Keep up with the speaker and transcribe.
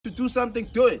to do something,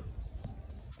 do it.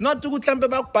 It's not to go mhlambe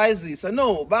bakubhayizisa,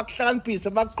 no,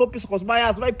 bakuhlaniphisa, bakuqophisa because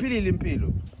bayazi bayiphilile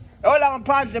impilo. Eyola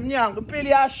ngaphandle eminyango, impilo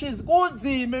iyashiza,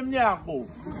 kunzima eminyango.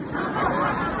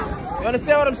 You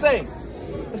understand what I'm saying?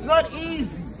 It's not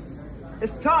easy.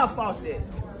 It's tough out there.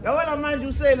 Yabona manje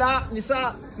use la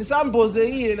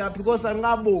nisambozekile la because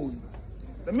angaboni.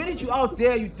 The minute you're out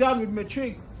there, you're done with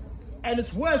matric. And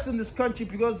it's worse in this country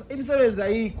because imisebenzi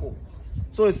ayikho.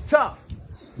 So it's tough.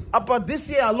 About this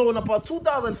year alone, about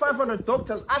 2,500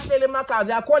 doctors ahlele emakhaya,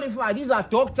 they are qualified. These are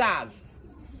doctors.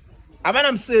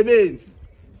 Abanamsebenzi.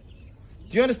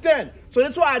 Do you understand? So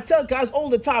that's why I tell guys all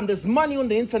the time, there's money on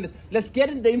the internet. Let's get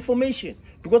in the information.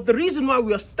 Because the reason why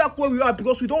we are stuck where we are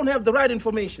because we don't have the right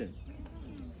information.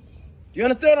 Do you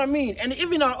understand what I mean? And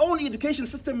even our own education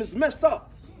system is messed up.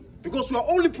 Because we are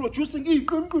only producing